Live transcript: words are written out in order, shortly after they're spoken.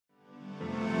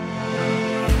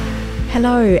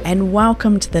Hello and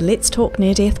welcome to the Let's Talk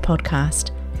Near Death podcast,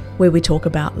 where we talk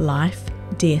about life,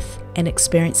 death and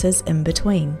experiences in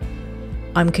between.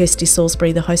 I'm Kirsty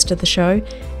Salisbury, the host of the show,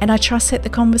 and I trust that the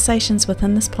conversations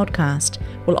within this podcast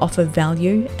will offer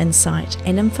value, insight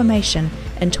and information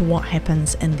into what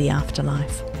happens in the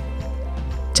afterlife.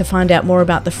 To find out more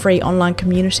about the free online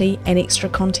community and extra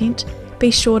content,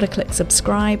 be sure to click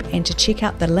subscribe and to check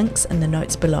out the links in the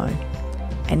notes below.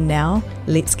 And now,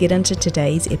 let's get into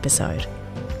today's episode.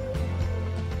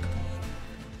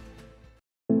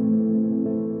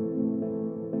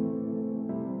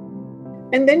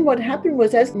 And then what happened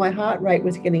was, as my heart rate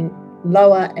was getting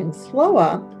lower and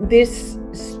slower, this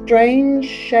strange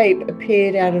shape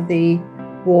appeared out of the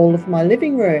wall of my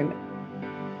living room.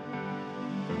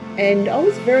 And I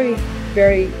was very,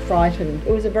 very frightened.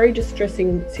 It was a very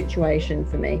distressing situation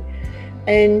for me.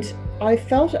 And I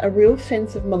felt a real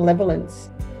sense of malevolence.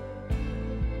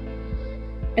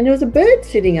 And there was a bird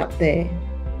sitting up there.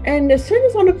 And as soon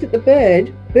as I looked at the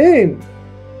bird, boom,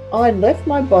 I left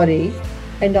my body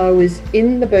and I was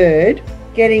in the bird,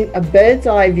 getting a bird's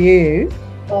eye view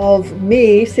of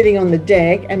me sitting on the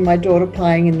deck and my daughter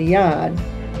playing in the yard.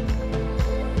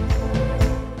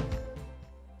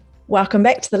 Welcome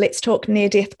back to the Let's Talk Near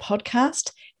Death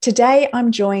podcast. Today I'm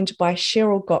joined by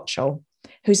Sheryl Gottschall,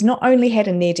 who's not only had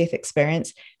a near-death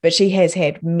experience, but she has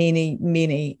had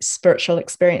many spiritual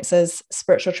experiences,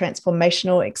 spiritual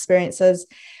transformational experiences,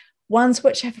 ones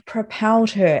which have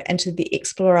propelled her into the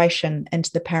exploration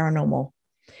into the paranormal.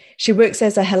 She works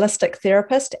as a holistic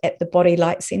therapist at the Body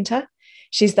Light Centre.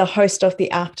 She's the host of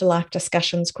the Afterlife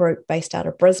discussions group based out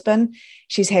of Brisbane.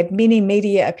 She's had many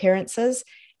media appearances,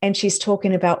 and she's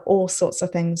talking about all sorts of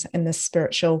things in this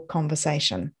spiritual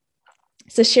conversation.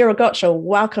 So Sheryl Gottschall,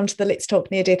 welcome to the Let's Talk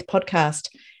Near Death podcast.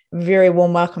 Very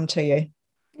warm welcome to you.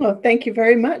 Well, thank you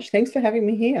very much. Thanks for having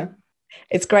me here.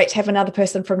 It's great to have another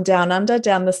person from down under,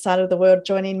 down this side of the world,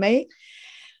 joining me.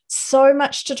 So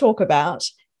much to talk about.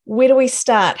 Where do we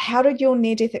start? How did your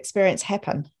near-death experience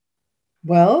happen?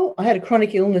 Well, I had a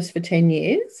chronic illness for 10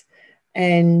 years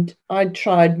and I'd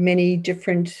tried many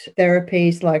different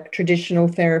therapies, like traditional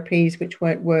therapies, which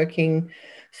weren't working.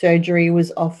 Surgery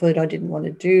was offered. I didn't want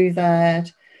to do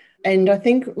that. And I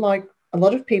think, like a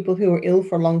lot of people who are ill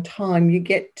for a long time, you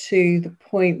get to the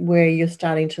point where you're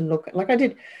starting to look, like I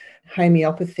did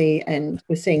homeopathy and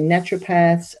was seeing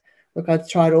naturopaths. Look, I've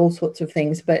tried all sorts of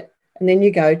things, and then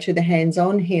you go to the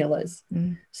hands-on healers.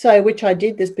 So, which I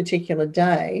did this particular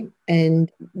day.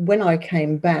 And when I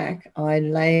came back, I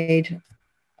laid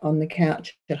on the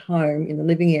couch at home in the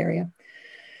living area.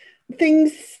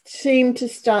 Things seemed to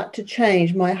start to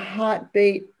change. My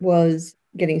heartbeat was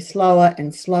getting slower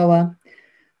and slower,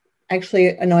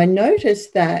 actually. And I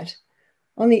noticed that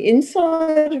on the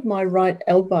inside of my right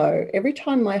elbow, every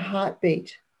time my heart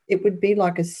beat, it would be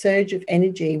like a surge of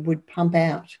energy would pump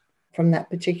out from that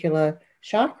particular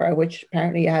chakra, which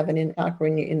apparently you have an chakra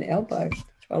in the elbow as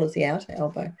well as the outer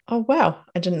elbow. Oh, wow.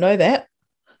 I didn't know that.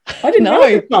 I didn't know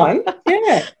at the time.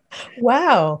 Yeah.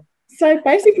 Wow. So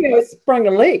basically I sprung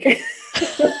a leak.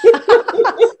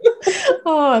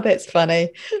 Oh, that's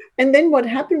funny. And then what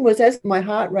happened was, as my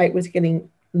heart rate was getting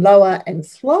lower and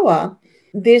slower,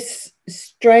 this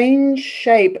strange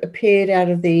shape appeared out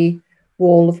of the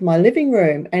wall of my living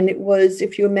room. And it was,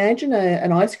 if you imagine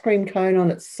an ice cream cone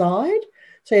on its side,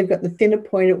 so you've got the thinner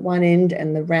point at one end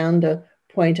and the rounder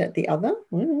point at the other,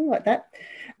 like that.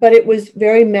 But it was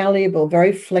very malleable,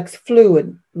 very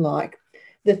fluid-like.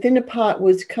 The thinner part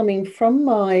was coming from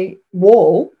my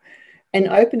wall and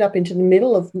opened up into the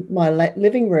middle of my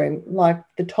living room, like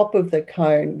the top of the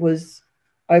cone was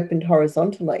opened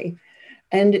horizontally.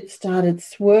 And it started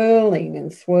swirling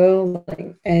and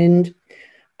swirling, and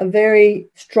a very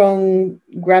strong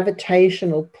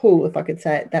gravitational pull, if I could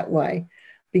say it that way,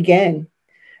 began.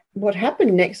 What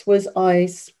happened next was I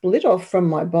split off from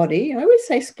my body. I always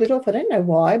say split off. I don't know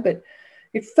why, but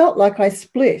it felt like I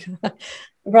split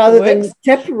rather than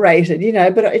separated,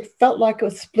 but it felt like I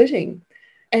was splitting.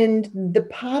 And the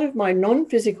part of my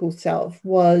non-physical self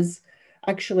was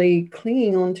actually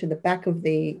clinging onto the back of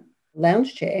the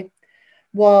lounge chair,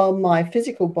 while my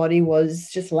physical body was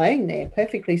just laying there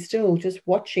perfectly still, just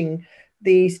watching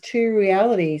these two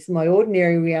realities, my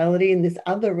ordinary reality and this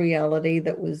other reality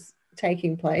that was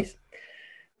taking place.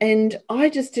 And I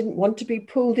just didn't want to be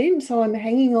pulled in, so I'm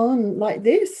hanging on like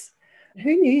this.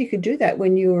 Who knew you could do that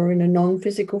when you were in a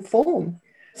non-physical form?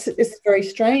 It's very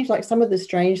strange, like some of the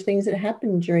strange things that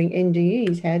happen during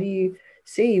NDEs. How do you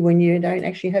see when you don't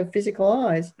actually have physical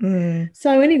eyes?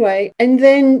 So anyway, and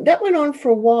then that went on for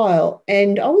a while,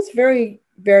 and I was very,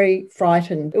 very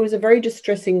frightened. It was a very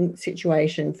distressing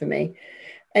situation for me.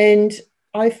 And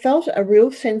I felt a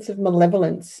real sense of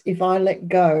malevolence if I let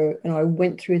go and I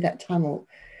went through that tunnel.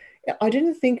 I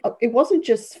didn't think it wasn't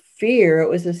just fear, it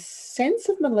was a sense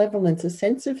of malevolence, a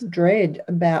sense of dread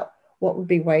about what would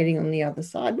be waiting on the other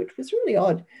side, which was really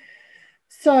odd.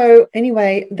 So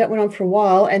anyway, that went on for a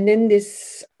while. And then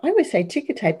this, I always say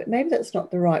ticker tape, but maybe that's not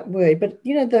the right word. But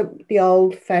you know, the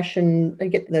old fashioned, they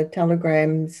get the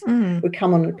telegrams would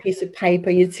come on a piece of paper.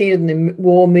 You'd see it in the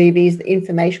war movies, the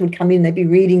information would come in, they'd be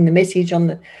reading the message on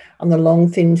the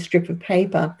long, thin strip of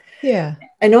paper. Yeah.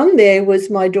 And on there was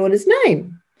my daughter's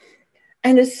name.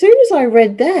 And as soon as I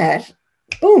read that,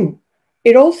 boom,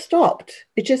 it all stopped.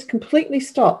 It just completely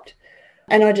stopped.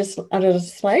 And I just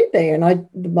stayed there. And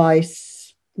my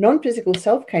non-physical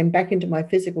self came back into my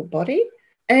physical body.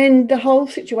 And the whole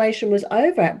situation was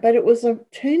over. But it was a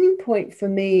turning point for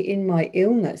me in my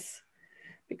illness,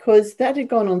 because that had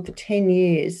gone on for 10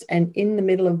 years. And in the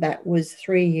middle of that was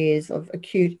 3 years of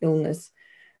acute illness.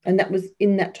 And that was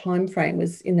in that time frame,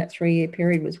 was in that 3-year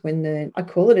period, was when I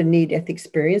call it a near-death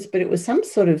experience, but it was some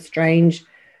sort of strange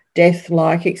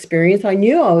death-like experience. I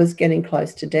knew I was getting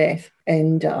close to death,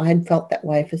 and I had felt that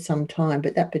way for some time,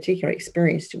 but that particular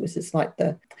experience, it was just like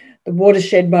the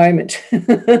watershed moment.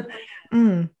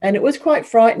 And it was quite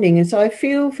frightening. And so I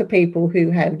feel for people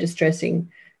who have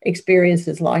distressing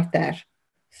experiences like that.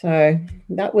 So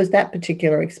that was that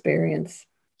particular experience.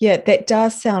 Yeah, that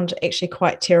does sound actually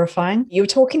quite terrifying. You were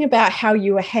talking about how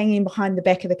you were hanging behind the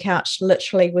back of the couch,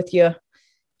 literally with your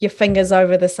fingers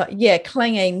over the side. Yeah,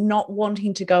 clinging, not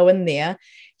wanting to go in there.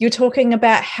 You're talking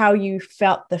about how you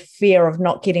felt the fear of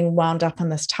not getting wound up in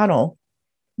this tunnel.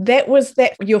 That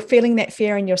you're feeling that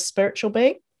fear in your spiritual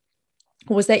being?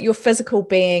 Or was that your physical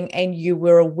being and you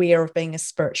were aware of being a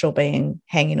spiritual being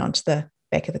hanging onto the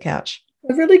back of the couch?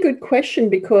 A really good question,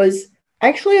 because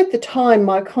actually, at the time,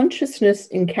 my consciousness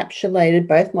encapsulated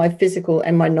both my physical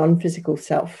and my non-physical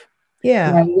self.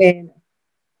 Yeah.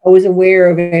 I was aware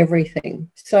of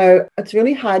everything. So it's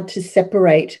really hard to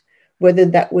separate whether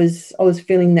I was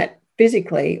feeling that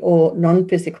physically or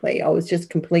non-physically. I was just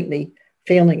completely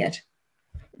feeling it.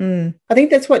 I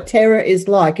think that's what terror is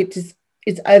like. It's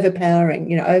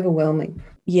overpowering, overwhelming.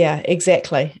 Yeah,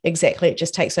 exactly. It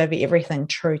just takes over everything.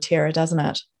 True terror, doesn't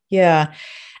it? Yeah.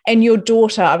 And your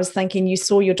daughter, I was thinking, you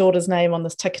saw your daughter's name on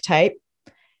this ticker tape.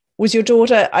 Was your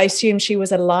daughter, I assume she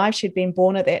was alive, she'd been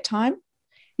born at that time?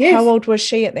 Yes. How old was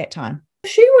she at that time?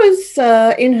 She was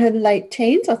in her late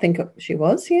teens, I think she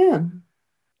was, yeah.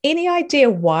 Any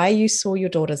idea why you saw your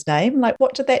daughter's name? Like,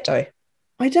 what did that do?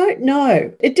 I don't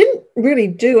know. It didn't really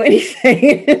do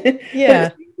anything. Yeah.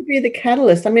 But it seemed to be the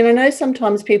catalyst. I mean, I know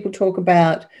sometimes people talk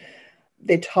about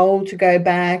they're told to go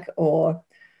back, or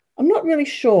I'm not really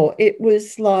sure. It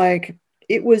was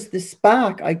the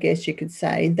spark, I guess you could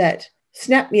say, that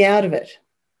snapped me out of it.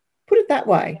 Put it that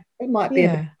way. It might be a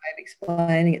better way of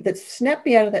explaining it. That snapped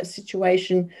me out of that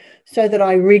situation so that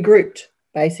I regrouped,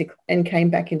 basically, and came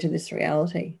back into this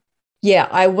reality. Yeah,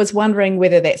 I was wondering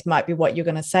whether that might be what you're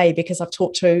going to say, because I've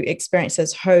talked to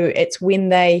experiencers who it's when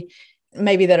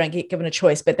maybe they don't get given a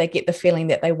choice, but they get the feeling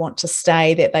that they want to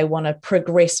stay, that they want to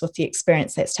progress with the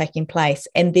experience that's taking place.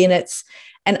 And then it's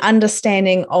an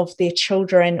understanding of their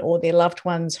children or their loved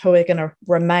ones who are going to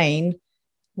remain,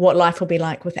 what life will be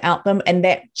like without them. And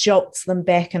that jolts them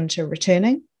back into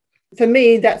returning. For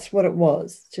me, that's what it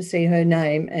was, to see her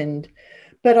name.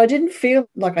 But I didn't feel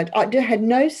like I had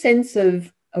no sense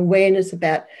of awareness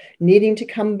about needing to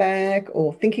come back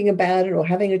or thinking about it or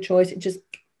having a choice. It just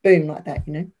boom, like that,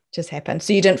 Just happened.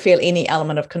 So you didn't feel any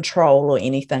element of control or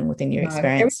anything within your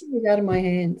experience? Everything was out of my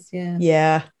hands, yeah.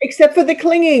 Yeah. Except for the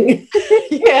clinging.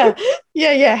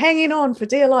 Yeah. Hanging on for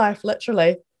dear life,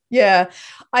 literally. Yeah.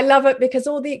 I love it because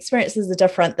all the experiences are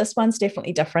different. This one's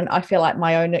definitely different. I feel like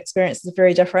my own experience is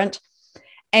very different.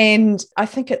 And I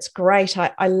think it's great.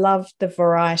 I love the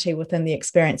variety within the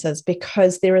experiences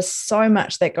because there is so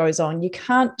much that goes on. You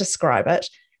can't describe it.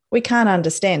 We can't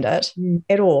understand it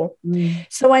at all.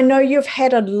 So I know you've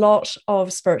had a lot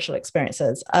of spiritual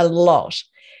experiences, a lot.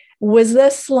 Was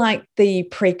this like the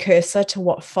precursor to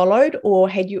what followed, or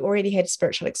had you already had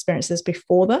spiritual experiences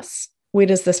before this? Where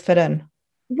does this fit in?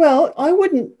 Well, I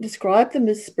wouldn't describe them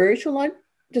as spiritual. I'd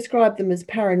describe them as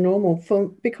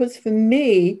paranormal because for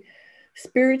me,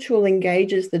 spiritual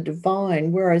engages the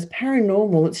divine, whereas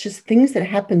paranormal, it's just things that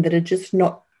happen that are just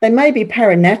not, they may be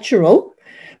paranatural.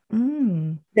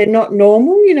 They're not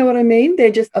normal, you know what I mean? They're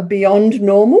just a beyond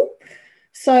normal.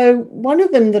 So one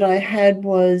of them that I had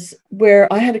was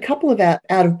where I had a couple of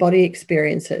out-of-body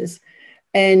experiences.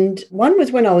 And one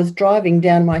was when I was driving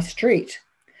down my street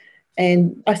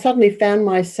and I suddenly found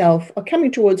myself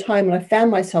coming towards home, and I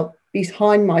found myself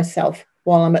behind myself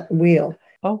while I'm at the wheel.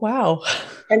 Oh, wow.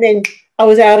 And then I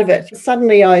was out of it.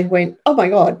 Suddenly I went, oh my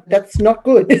God, that's not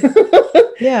good.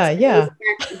 Yeah, So I was yeah.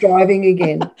 back to driving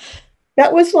again.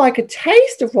 That was like a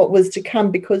taste of what was to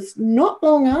come, because not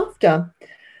long after,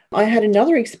 I had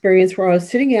another experience where I was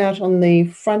sitting out on the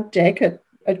front deck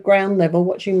at ground level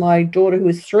watching my daughter, who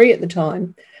was 3 at the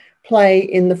time, play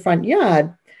in the front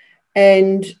yard.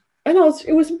 And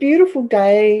it was a beautiful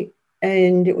day,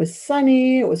 and it was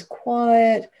sunny, it was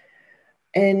quiet,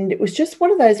 and it was just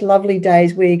one of those lovely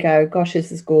days where you go, gosh,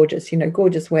 this is gorgeous,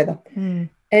 gorgeous weather. Mm.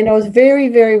 And I was very,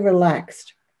 very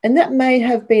relaxed. And that may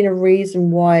have been a reason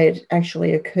why it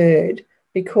actually occurred,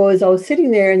 because I was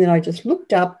sitting there and then I just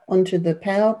looked up onto the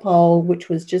power pole, which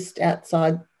was just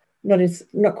outside,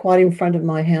 not quite in front of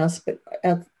my house, but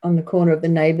out on the corner of the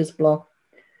neighbour's block.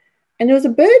 And there was a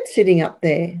bird sitting up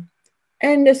there.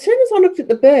 And as soon as I looked at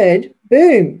the bird,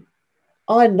 boom,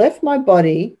 I left my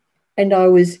body and I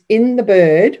was in the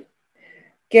bird,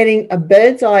 getting a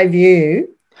bird's eye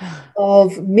view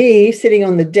of me sitting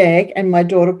on the deck and my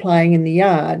daughter playing in the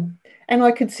yard. And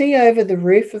I could see over the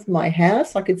roof of my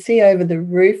house. I could see over the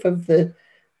roof of the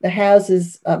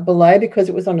houses below, because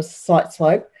it was on a slight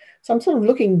slope. So I'm sort of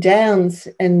looking down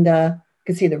and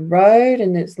could see the road.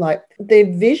 And it's like the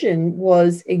vision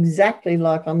was exactly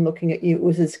like I'm looking at you. It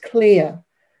was as clear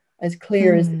as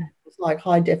that. It was like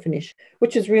high definition,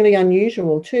 which is really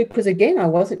unusual too, because again, I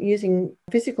wasn't using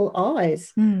physical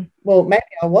eyes. Well, maybe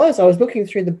I was looking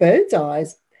through the bird's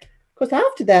eyes, because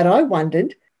after that I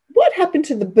wondered what happened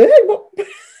to the bird.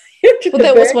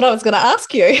 That was what I was going to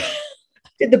ask you.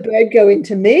 Did the bird go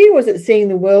into me? Was it seeing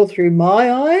the world through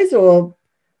my eyes, or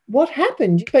what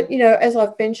happened? But as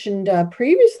I've mentioned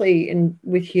previously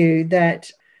with you,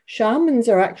 that shamans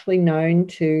are actually known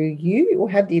to use or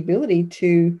have the ability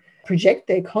to project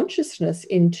their consciousness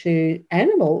into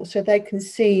animals, so they can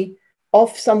see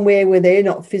off somewhere where they're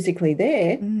not physically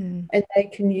there, and they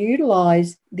can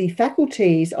utilize the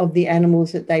faculties of the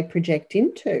animals that they project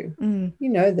into,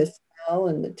 the smell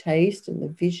and the taste and the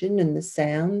vision and the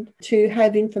sound, to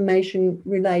have information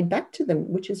relayed back to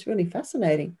them, which is really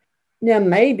fascinating. Now,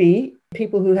 maybe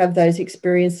people who have those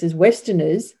experiences,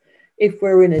 Westerners, if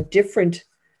we're in a different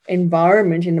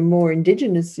environment, in a more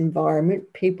Indigenous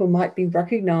environment, people might be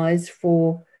recognized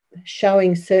for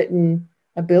showing certain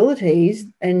abilities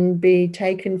and be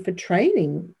taken for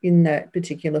training in that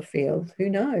particular field. Who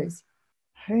knows?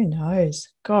 Who knows?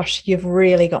 Gosh, you've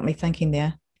really got me thinking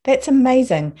there. That's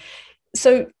amazing.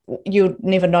 So you'll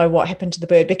never know what happened to the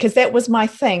bird, because that was my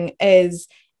thing, is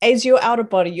as you're out of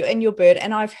body, you're in your bird.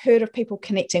 And I've heard of people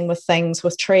connecting with things,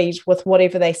 with trees, with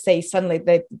whatever they see. Suddenly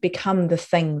they become the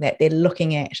thing that they're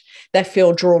looking at. They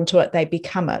feel drawn to it. They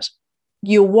become it.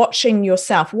 You're watching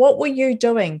yourself. What were you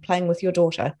doing playing with your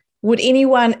daughter? Would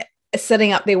anyone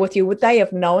sitting up there with you, would they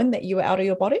have known that you were out of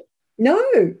your body?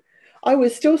 No. I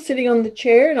was still sitting on the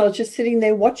chair, and I was just sitting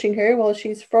there watching her while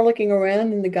she's frolicking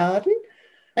around in the garden.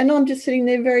 And I'm just sitting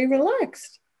there very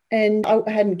relaxed. And I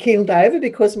hadn't keeled over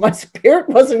because my spirit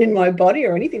wasn't in my body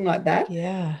or anything like that.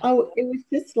 Yeah. It was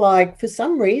just like, for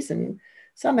some reason,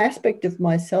 some aspect of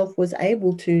myself was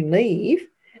able to leave,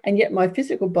 and yet my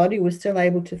physical body was still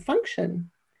able to function,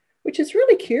 which is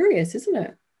really curious, isn't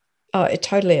it? Oh, it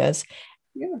totally is.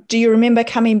 Yeah. Do you remember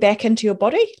coming back into your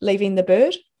body, leaving the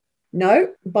bird?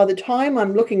 No. By the time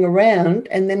I'm looking around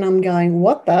and then I'm going,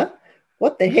 what the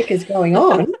heck is going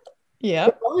on? Yeah.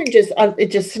 The mind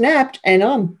it just snapped, and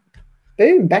I'm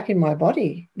boom, back in my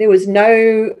body. There was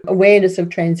no awareness of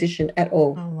transition at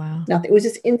all. Oh, wow. Nothing. It was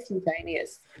just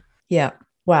instantaneous. Yeah.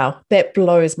 Wow. That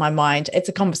blows my mind. It's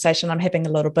a conversation I'm having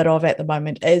a little bit of at the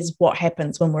moment, is what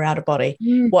happens when we're out of body?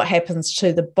 What happens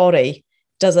to the body?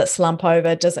 Does it slump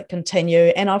over? Does it continue?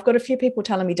 And I've got a few people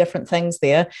telling me different things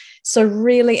there. So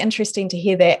really interesting to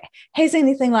hear that. Has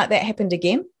anything like that happened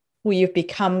again, where you've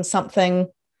become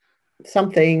something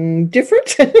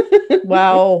different?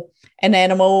 Well, an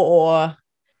animal, or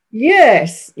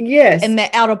yes in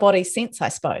that out of body sense, I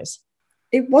suppose?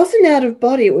 It wasn't out of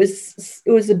body. It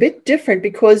was a bit different,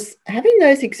 because having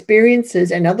those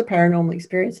experiences and other paranormal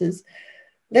experiences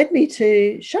led me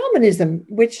to shamanism,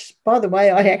 which, by the way,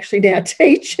 I actually now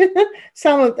teach. I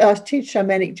teach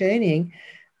shamanic journeying.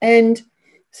 And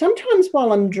sometimes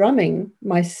while I'm drumming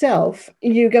myself,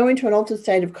 you go into an altered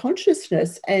state of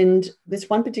consciousness. And this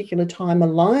one particular time, a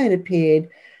lion appeared,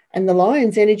 and the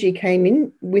lion's energy came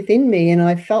in within me, and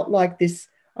I felt like this.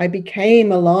 I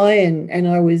became a lion, and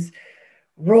I was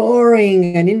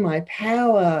roaring and in my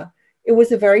power. It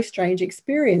was a very strange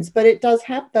experience, but it does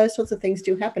happen. Those sorts of things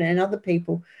do happen, and other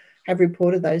people have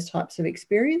reported those types of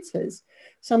experiences.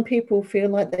 Some people feel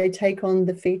like they take on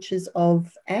the features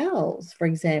of owls, for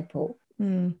example.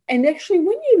 And actually,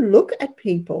 when you look at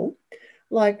people,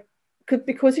 like,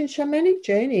 because in shamanic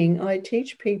journeying, I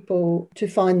teach people to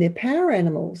find their power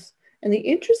animals. And the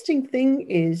interesting thing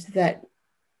is that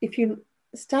if you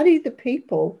study the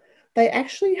people, they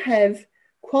actually have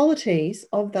qualities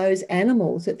of those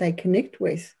animals that they connect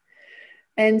with.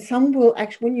 And some will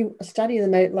actually, when you study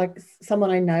them, like someone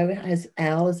I know has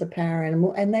owl as a power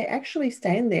animal, and they actually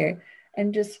stand there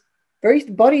and just very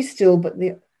body still, but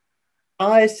the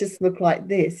eyes just look like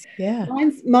this. Yeah.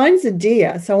 Mine's a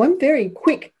deer, so I'm very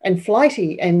quick and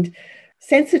flighty and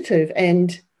sensitive,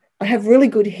 and I have really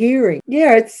good hearing.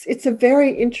 Yeah, it's a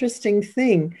very interesting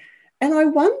thing. And I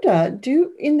wonder,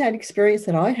 in that experience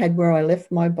that I had where I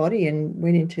left my body and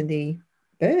went into the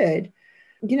bird,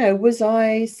 was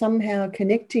I somehow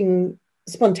connecting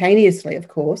spontaneously, of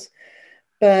course,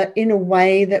 but in a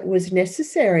way that was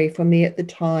necessary for me at the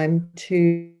time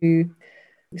to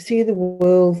see the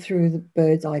world through the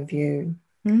bird's eye view?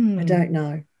 I don't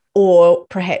know. Or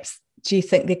perhaps, do you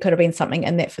think there could have been something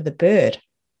in that for the bird?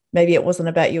 Maybe it wasn't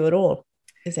about you at all.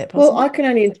 Is that possible? Well, I can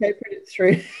only interpret it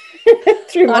through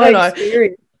my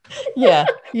experience. Yeah,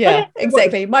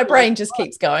 exactly. My brain just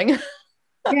keeps going.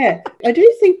 Yeah, I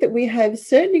do think that we have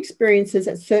certain experiences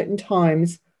at certain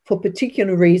times for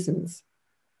particular reasons.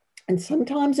 And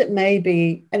sometimes it may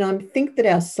be, and I think that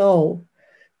our soul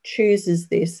chooses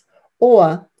this,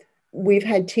 or we've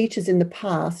had teachers in the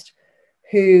past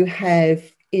who have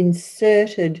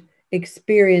inserted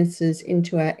experiences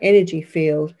into our energy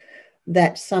field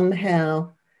that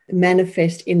somehow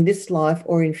manifest in this life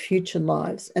or in future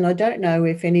lives. And I don't know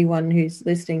if anyone who's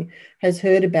listening has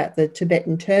heard about the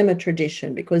Tibetan Terma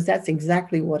tradition, because that's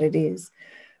exactly what it is,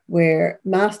 where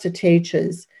master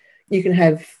teachers, you can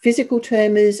have physical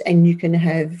termas and you can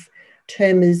have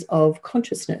termas of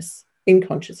consciousness, in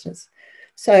consciousness.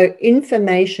 So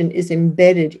information is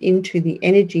embedded into the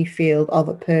energy field of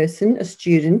a person, a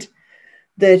student,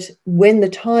 that when the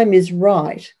time is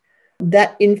right,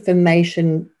 that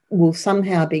information will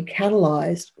somehow be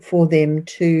catalyzed for them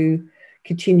to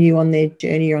continue on their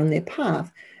journey or on their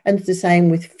path. And it's the same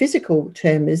with physical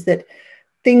terms, that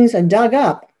things are dug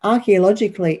up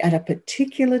archaeologically at a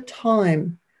particular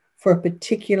time for a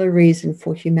particular reason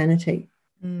for humanity.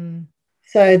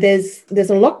 So there's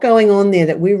a lot going on there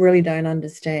that we really don't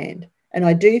understand. And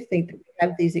I do think that we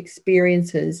have these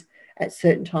experiences at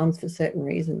certain times for certain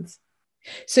reasons.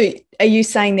 So are you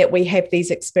saying that we have these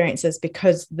experiences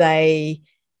because they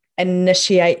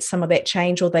initiate some of that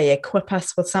change, or they equip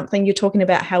us with something? You're talking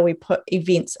about how we put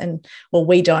events in, well,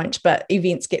 we don't, but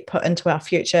events get put into our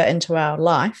future, into our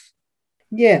life.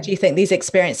 Yeah. Do you think these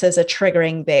experiences are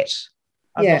triggering that?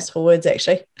 I've lost for words,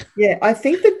 actually. Yeah, I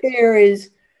think that there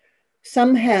is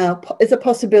somehow is a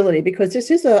possibility, because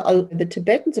this is the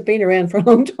Tibetans have been around for a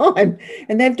long time,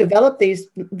 and they've developed these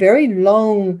very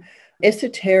long,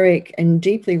 esoteric and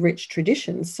deeply rich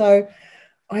traditions. So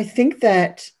I think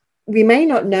that we may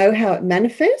not know how it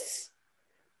manifests,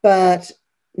 but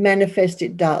manifest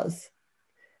it does.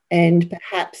 And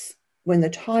perhaps when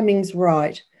the timing's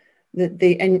right,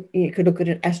 and you could look at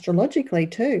it astrologically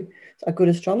too. A good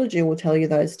astrologer will tell you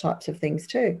those types of things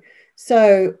too.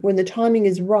 So when the timing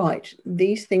is right,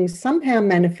 these things somehow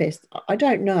manifest. I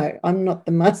don't know. I'm not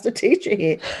the master teacher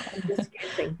here. I'm just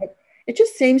guessing. But it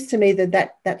just seems to me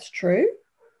that's true.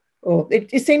 Or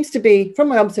it seems to be, from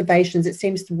my observations, it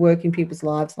seems to work in people's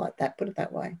lives like that, put it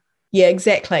that way. Yeah,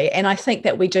 exactly. And I think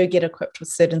that we do get equipped with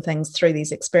certain things through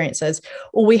these experiences,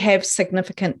 or we have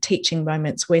significant teaching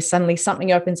moments where suddenly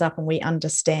something opens up and we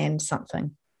understand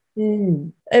something.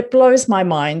 It blows my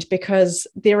mind, because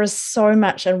there is so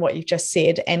much in what you've just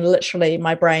said, and literally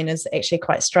my brain is actually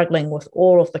quite struggling with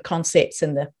all of the concepts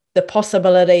and the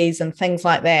possibilities and things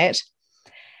like that.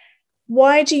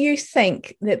 Why do you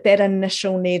think that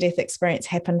initial near-death experience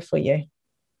happened for you?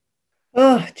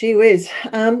 Oh, gee whiz.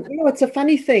 It's a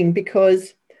funny thing,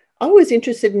 because I was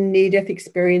interested in near-death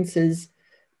experiences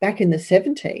back in the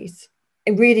 70s.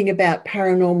 And reading about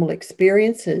paranormal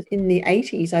experiences in the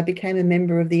 80s, I became a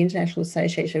member of the International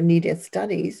Association of Near-Death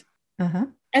Studies.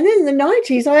 And then in the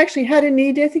 90s, I actually had a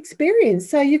near-death experience.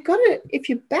 So you've got to, if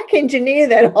you back engineer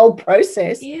that whole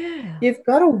process, you've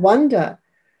got to wonder,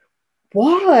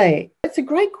 why? It's a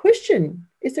great question.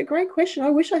 It's a great question.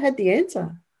 I wish I had the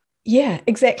answer. Yeah,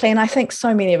 exactly. And I think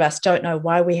so many of us don't know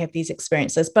why we have these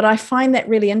experiences. But I find that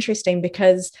really interesting,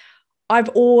 because I've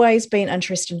always been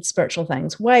interested in spiritual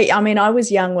things. I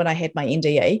was young when I had my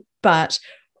NDE, but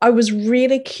I was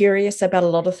really curious about a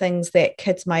lot of things that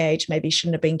kids my age maybe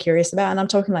shouldn't have been curious about. And I'm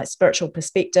talking like spiritual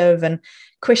perspective and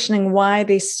questioning why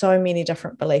there's so many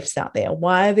different beliefs out there.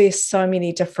 Why are there so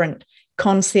many different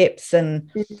concepts.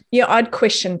 And I'd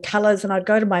question colors, and I'd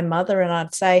go to my mother and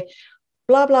I'd say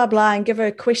blah blah blah and give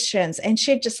her questions, and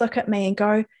she'd just look at me and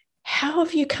go, how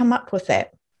have you come up with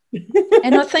that?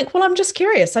 And I think, well, I'm just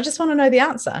curious, I just want to know the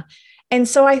answer. And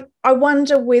so I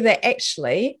wonder whether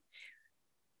actually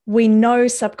we know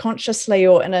subconsciously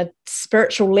or in a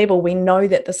spiritual level, we know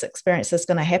that this experience is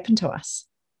going to happen to us,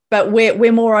 but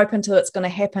we're more open to it's going to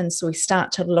happen. So we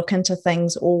start to look into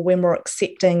things, or we're more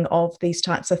accepting of these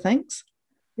types of things.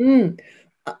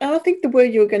 I think the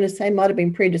word you were going to say might have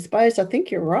been predisposed. I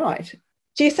think you're right.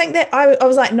 Do you think that I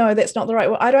was like, no, that's not the right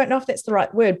word. I don't know if that's the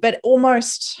right word, but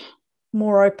almost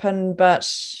more open, but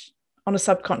on a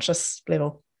subconscious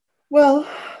level. Well,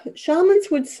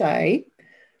 shamans would say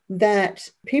that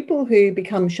people who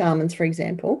become shamans, for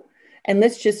example, and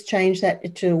let's just change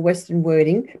that to Western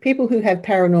wording, people who have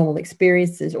paranormal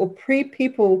experiences, or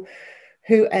people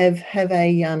who have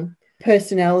a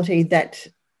personality that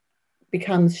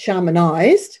becomes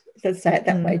shamanized, let's say it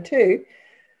that way too,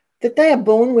 that they are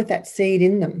born with that seed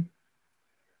in them.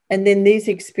 And then these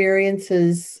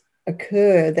experiences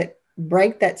occur that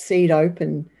break that seed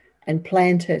open and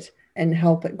plant it and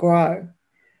help it grow.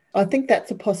 I think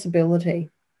that's a possibility.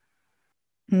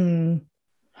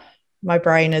 My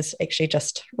brain is actually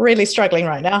just really struggling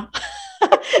right now.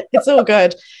 It's all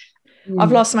good.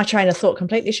 I've lost my train of thought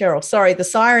completely, Sheryl. Sorry, the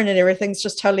siren and everything's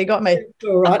just totally got me. It's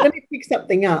all right. Let me pick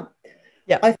something up.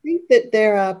 Yeah. I think that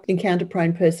there are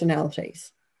encounter-prone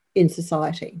personalities in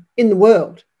society, in the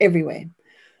world, everywhere.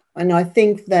 And I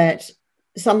think that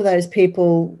some of those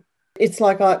people, it's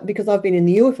like because I've been in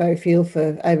the UFO field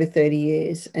for over 30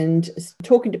 years, and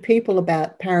talking to people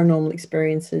about paranormal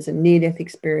experiences and near-death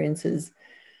experiences,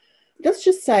 let's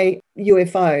just say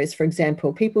UFOs, for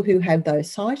example, people who have those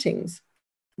sightings,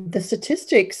 the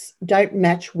statistics don't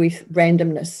match with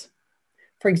randomness.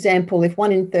 For example, if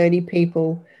 1 in 30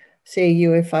 people see a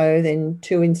UFO, then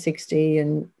 2 in 60,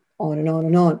 and on and on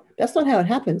and on. That's not how it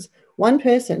happens. One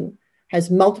person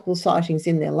has multiple sightings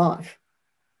in their life.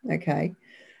 Okay.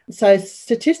 So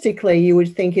statistically, you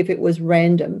would think if it was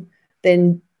random,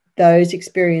 then those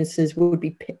experiences would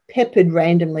be peppered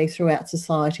randomly throughout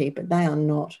society, but they are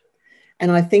not.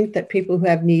 And I think that people who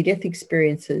have near-death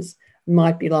experiences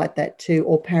might be like that too,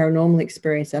 or paranormal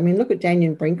experience. I mean, look at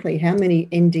Daniel Brinkley. How many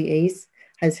NDEs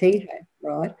has he had,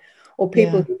 right? Or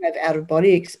people who have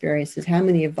out-of-body experiences, how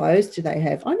many of those do they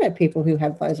have? I know people who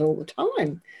have those all the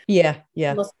time. Yeah.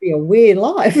 It must be a weird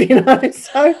life,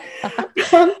 So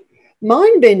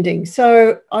mind-bending.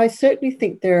 So I certainly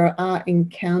think there are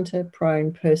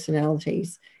encounter-prone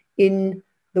personalities in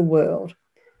the world.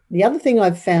 The other thing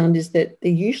I've found is that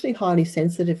they're usually highly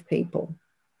sensitive people.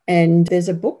 And there's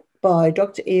a book by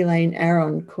Dr. Elaine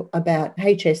Aron about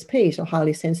HSPs, or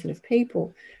highly sensitive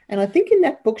people. And I think in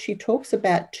that book, she talks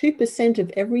about 2%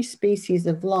 of every species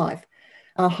of life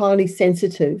are highly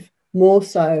sensitive, more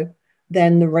so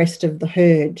than the rest of the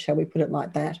herd, shall we put it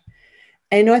like that.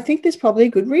 And I think there's probably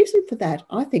a good reason for that.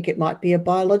 I think it might be a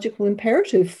biological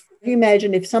imperative. If you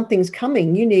imagine if something's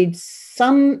coming, you need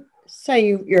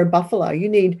you're a buffalo, you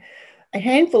need a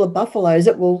handful of buffaloes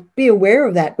that will be aware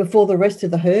of that before the rest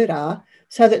of the herd are,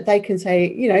 so that they can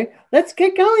say, let's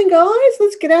get going, guys,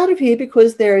 let's get out of here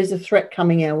because there is a threat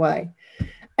coming our way.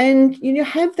 And you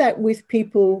have that with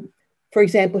people, for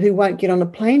example, who won't get on a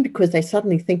plane because they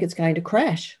suddenly think it's going to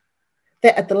crash.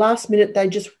 That at the last minute, they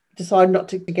just decide not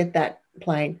to get that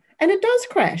plane, and it does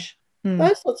crash.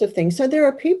 Those sorts of things. So there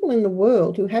are people in the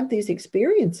world who have these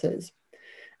experiences.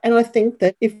 And I think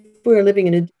that if we're living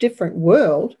in a different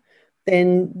world,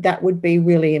 then that would be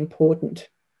really important.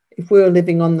 If we were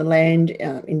living on the land,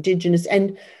 Indigenous,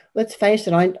 and let's face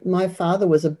it, my father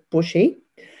was a bushie,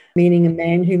 meaning a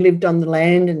man who lived on the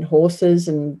land and horses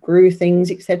and grew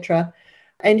things, etc.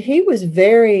 And he was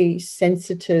very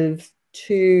sensitive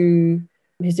to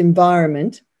his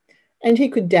environment, and he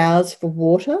could dowse for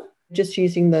water just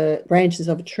using the branches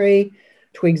of a tree,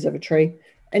 twigs of a tree,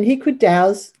 and he could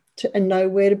dowse and know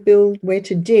where to build, where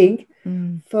to dig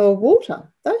for water,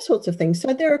 those sorts of things.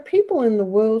 So there are people in the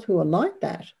world who are like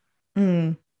that.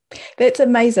 That's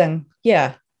amazing.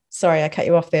 Yeah. Sorry, I cut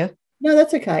you off there. No,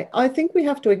 that's okay. I think we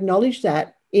have to acknowledge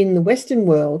that in the Western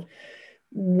world,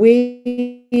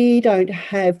 we don't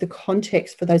have the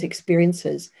context for those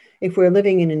experiences. If we're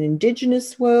living in an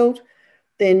Indigenous world,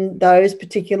 then those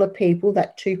particular people,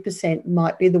 that 2%,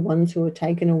 might be the ones who are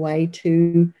taken away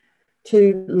to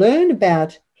learn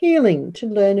about healing, to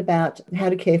learn about how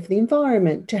to care for the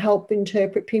environment, to help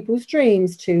interpret people's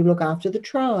dreams, to look after the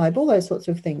tribe, all those sorts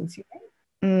of things.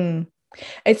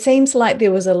 It seems like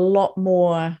there was a lot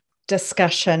more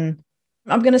discussion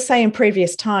I'm going to say in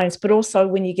previous times, but also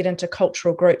when you get into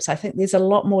cultural groups, I think there's a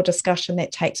lot more discussion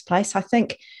that takes place. I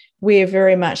think we're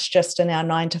very much just in our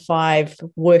 9 to 5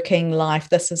 working life.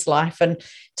 This is life. And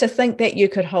to think that you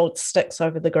could hold sticks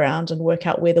over the ground and work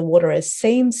out where the water is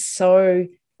seems so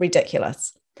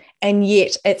ridiculous. And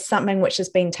yet it's something which has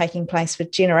been taking place for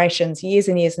generations, years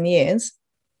and years and years.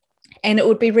 And it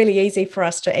would be really easy for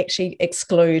us to actually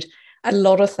exclude a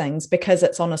lot of things because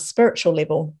it's on a spiritual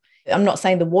level. I'm not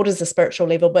saying the water's a spiritual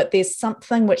level, but there's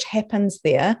something which happens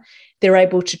there. They're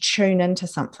able to tune into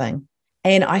something.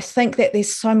 And I think that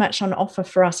there's so much on offer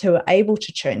for us who are able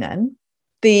to tune in.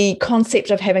 The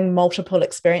concept of having multiple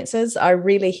experiences, I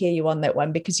really hear you on that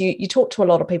one, because you talk to a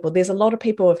lot of people. There's a lot of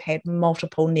people who have had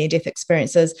multiple near-death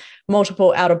experiences,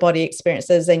 multiple out-of-body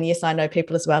experiences. And yes, I know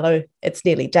people as well who it's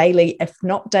nearly daily, if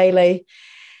not daily.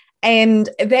 And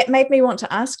that made me want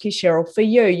to ask you, Sheryl, for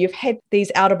you, you've had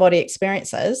these out-of-body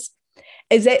experiences.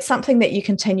 Is that something that you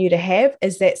continue to have?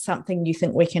 Is that something you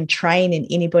think we can train and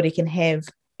anybody can have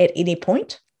at any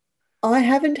point? I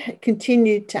haven't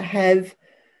continued to have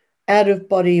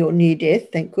out-of-body or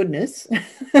near-death, thank goodness.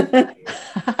 Yep.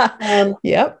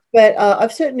 But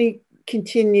I've certainly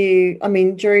continued,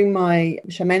 during my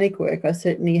shamanic work, I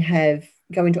certainly have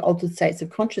go into altered states of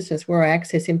consciousness where I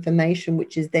access information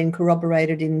which is then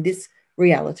corroborated in this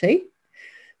reality.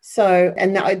 So,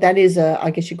 and that is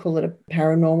I guess you call it a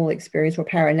paranormal experience or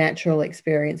paranatural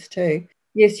experience too.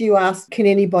 Yes, you asked, can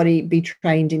anybody be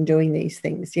trained in doing these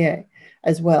things? Yeah,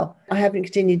 as well. I haven't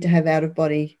continued to have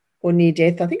out-of-body or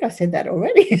near-death. I think I said that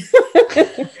already.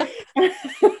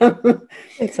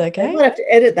 It's okay. I might have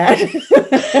to edit that.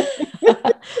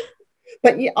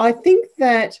 But yeah, I think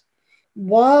that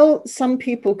while some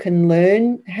people can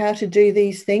learn how to do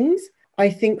these things, I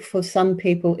think for some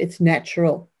people it's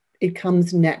natural. It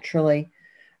comes naturally.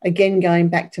 Again, going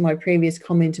back to my previous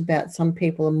comment about some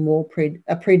people are more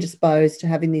predisposed to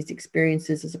having these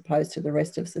experiences as opposed to the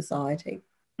rest of society.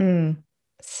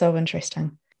 So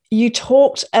interesting. You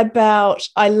talked about,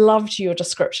 I loved your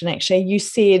description actually. You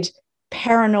said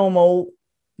paranormal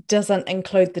doesn't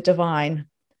include the divine.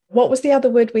 What was the other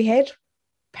word we had?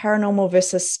 Paranormal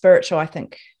versus spiritual, I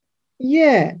think.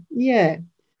 Yeah.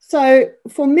 So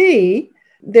for me,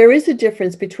 there is a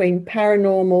difference between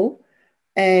paranormal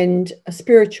and a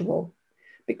spiritual.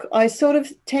 Because I sort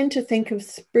of tend to think of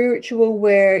spiritual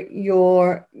where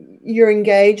you're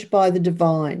engaged by the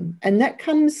divine, and that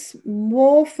comes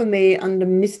more for me under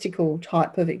mystical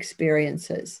type of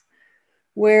experiences.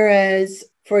 Whereas,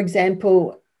 for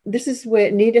example, this is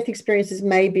where near-death experiences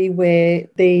may be where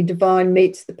the divine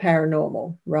meets the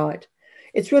paranormal, right?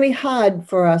 It's really hard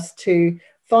for us to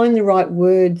find the right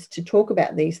words to talk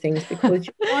about these things because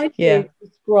you try to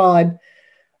describe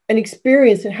an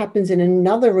experience that happens in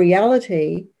another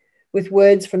reality with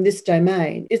words from this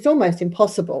domain. It's almost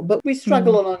impossible, but we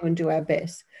struggle along and do our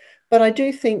best. But I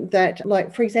do think that,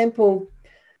 like, for example,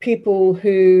 people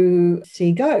who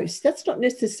see ghosts, that's not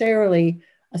necessarily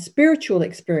a spiritual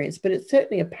experience, but it's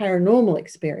certainly a paranormal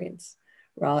experience,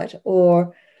 right?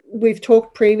 Or we've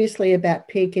talked previously about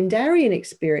piqued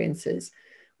experiences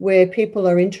where people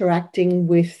are interacting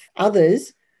with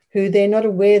others who they're not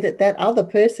aware that that other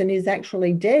person is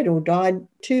actually dead or died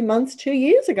 2 months, 2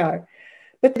 years ago.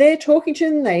 But they're talking to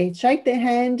them, they shake their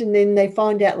hand, and then they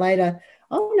find out later,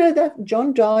 oh, no, that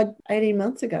John died 18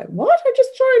 months ago. What? I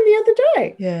just saw him the other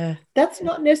day. Yeah. That's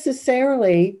not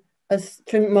necessarily,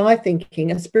 from my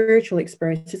thinking, a spiritual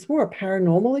experience. It's more a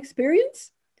paranormal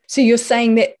experience. So you're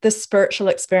saying that the spiritual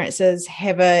experiences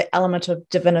have an element of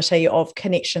divinity, of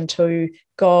connection to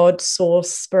God,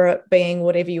 source, spirit, being,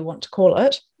 whatever you want to call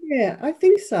it. Yeah, I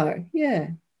think so. Yeah.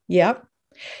 Yep.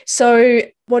 So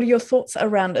what are your thoughts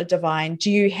around a divine?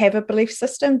 Do you have a belief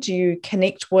system? Do you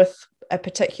connect with a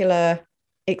particular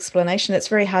explanation? It's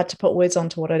very hard to put words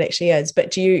onto what it actually is,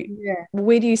 but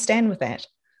where do you stand with that?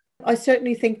 I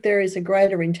certainly think there is a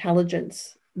greater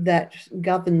intelligence that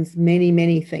governs many,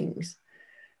 many things.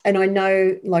 And I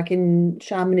know, like in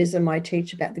shamanism, I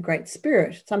teach about the Great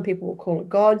Spirit. Some people will call it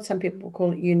God. Some people will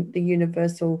call it the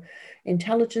universal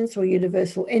intelligence or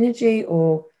universal energy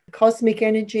or cosmic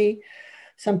energy.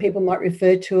 Some people might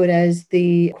refer to it as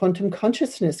the quantum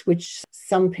consciousness, which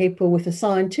some people with a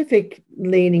scientific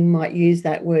leaning might use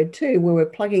that word too, where we're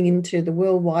plugging into the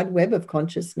world wide web of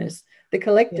consciousness. The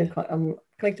collective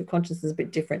consciousness is a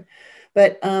bit different.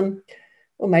 But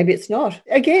or maybe it's not.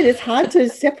 Again, it's hard to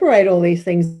separate all these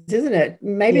things, isn't it?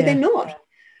 Maybe they're not.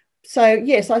 So,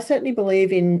 yes, I certainly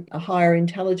believe in a higher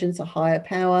intelligence, a higher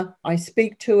power. I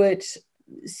speak to it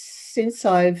since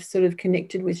I've sort of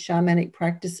connected with shamanic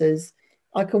practices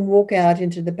I can walk out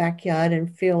into the backyard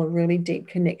and feel a really deep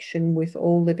connection with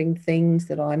all living things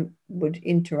that I would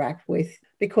interact with,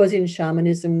 because in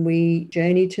shamanism, we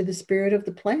journey to the spirit of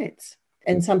the plants.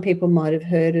 And some people might have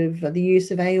heard of the use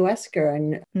of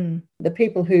ayahuasca, and the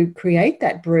people who create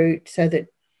that brew so that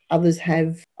others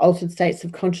have altered states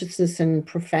of consciousness and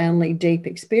profoundly deep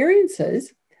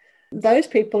experiences. Those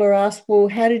people are asked, well,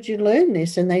 how did you learn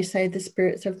this? And they say the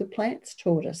spirits of the plants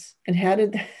taught us. And how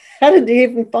did they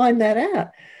even find that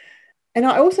out? And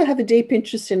I also have a deep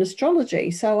interest in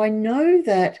astrology. So I know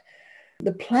that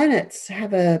the planets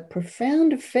have a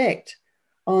profound effect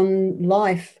on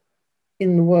life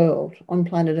in the world, on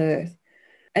planet Earth.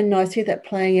 And I see that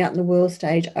playing out in the world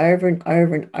stage over and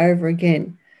over and over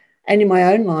again, and in my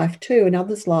own life too, and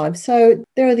others' lives. So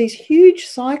there are these huge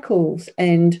cycles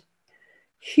and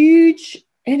huge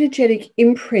energetic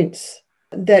imprints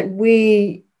that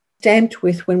we stamped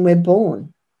with when we're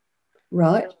born,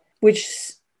 right? Which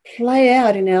play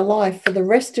out in our life for the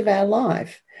rest of our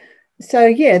life. So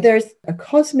yeah, there's a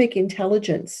cosmic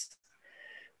intelligence.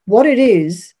 What it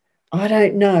is, I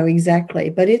don't know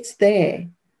exactly, but it's there.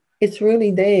 It's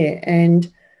really there.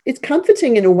 And it's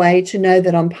comforting in a way to know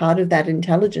that I'm part of that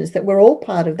intelligence, that we're all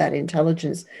part of that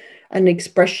intelligence, an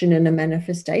expression and a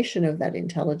manifestation of that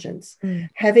intelligence,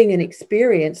 having an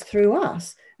experience through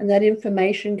us. And that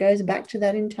information goes back to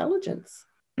that intelligence.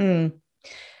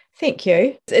 Thank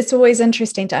you. It's always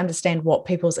interesting to understand what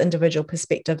people's individual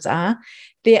perspectives are.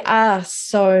 There are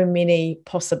so many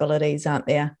possibilities, aren't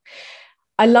there?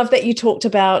 I love that you talked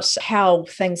about how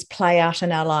things play out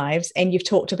in our lives, and you've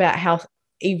talked about how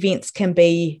events can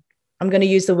be, I'm going to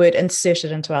use the word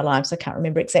inserted into our lives. I can't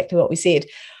remember exactly what we said.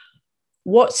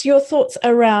 What's your thoughts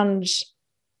around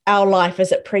our life?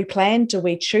 Is it pre-planned? Do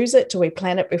we choose it? Do we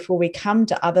plan it before we come?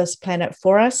 Do others plan it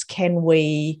for us? Can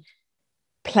we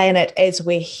plan it as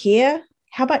we're here?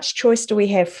 How much choice do we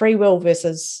have? Free will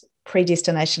versus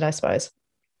predestination, I suppose.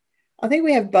 I think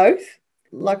we have both.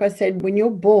 Like I said, when you're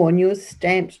born, you're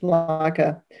stamped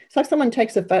it's like someone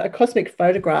takes a cosmic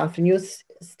photograph and you're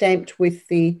stamped with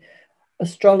the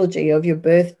astrology of your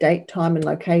birth date, time, and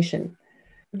location.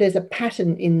 There's a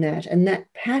pattern in that, and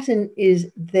that pattern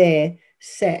is there,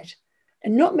 set.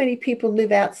 And not many people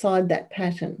live outside that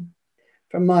pattern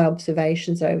from my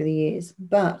observations over the years,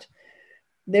 but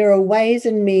there are ways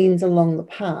and means along the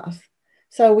path.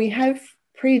 So we have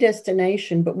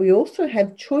predestination, but we also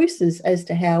have choices as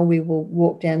to how we will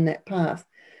walk down that path.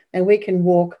 And we can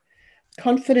walk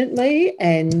confidently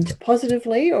and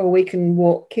positively, or we can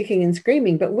walk kicking and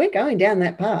screaming, but we're going down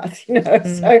that path,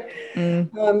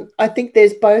 So I think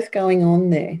there's both going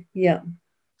on there. Yeah.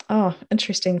 Oh,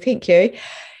 interesting. Thank you.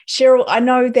 Sheryl, I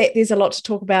know that there's a lot to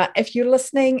talk about. If you're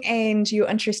listening and you're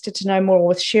interested to know more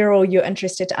with Sheryl, you're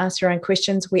interested to ask your own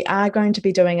questions, we are going to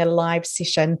be doing a live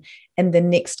session in the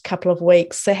next couple of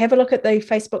weeks. So have a look at the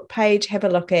Facebook page, have a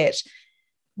look at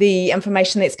the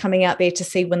information that's coming out there to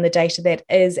see when the date of that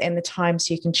is and the time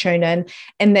so you can tune in.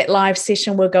 In that live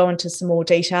session, we'll go into some more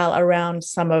detail around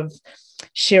some of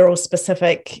Sheryl's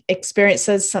specific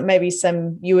experiences, maybe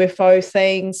some UFO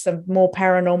things, some more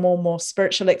paranormal, more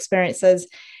spiritual experiences.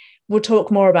 We'll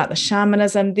talk more about the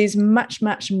shamanism. There's much,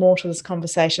 much more to this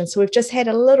conversation. So we've just had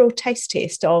a little taste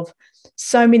test of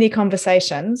so many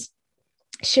conversations.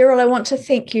 Sheryl, I want to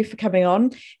thank you for coming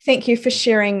on. Thank you for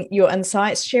sharing your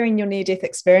insights, sharing your near-death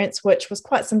experience, which was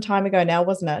quite some time ago now,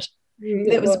 wasn't it?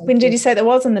 When did you say that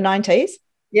was? In the 90s?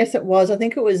 Yes, it was. I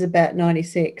think it was about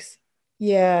 96.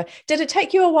 Yeah. Did it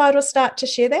take you a while to start to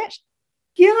share that?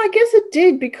 Yeah, I guess it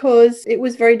did, because it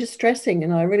was very distressing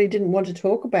and I really didn't want to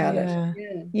talk about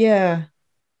it. Yeah.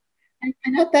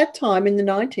 And at that time in the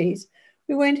 90s,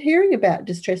 we weren't hearing about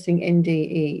distressing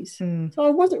NDEs. So I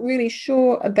wasn't really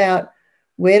sure about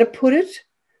where to put it,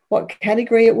 what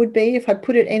category it would be if I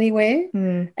put it anywhere.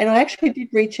 And I actually did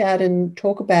reach out and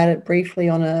talk about it briefly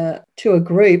to a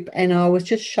group, and I was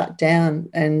just shut down,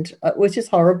 and it was just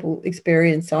a horrible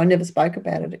experience. So I never spoke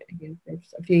about it again for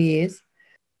a few years.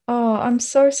 Oh, I'm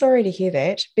so sorry to hear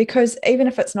that, because even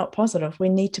if it's not positive, we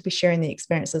need to be sharing the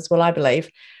experiences. Well, I believe,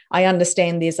 I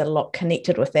understand there's a lot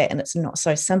connected with that and it's not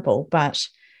so simple, but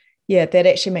yeah, that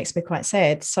actually makes me quite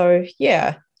sad. So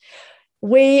yeah,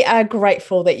 we are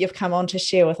grateful that you've come on to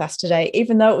share with us today.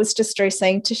 Even though it was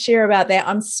distressing to share about that,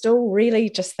 I'm still really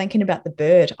just thinking about the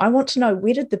bird. I want to know,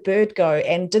 where did the bird go?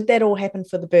 And did that all happen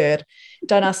for the bird?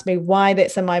 Don't ask me why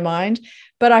that's in my mind,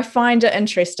 but I find it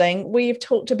interesting. We've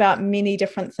talked about many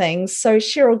different things. So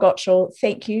Sheryl Gottschall,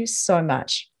 thank you so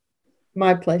much.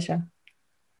 My pleasure.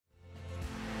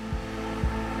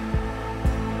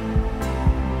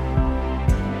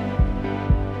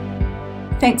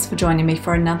 Thanks for joining me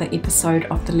for another episode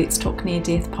of the Let's Talk Near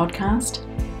Death podcast.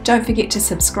 Don't forget to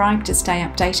subscribe to stay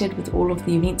updated with all of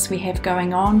the events we have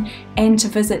going on, and to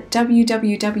visit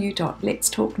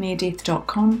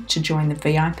www.letstalkneardeath.com to join the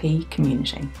VIP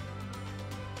community.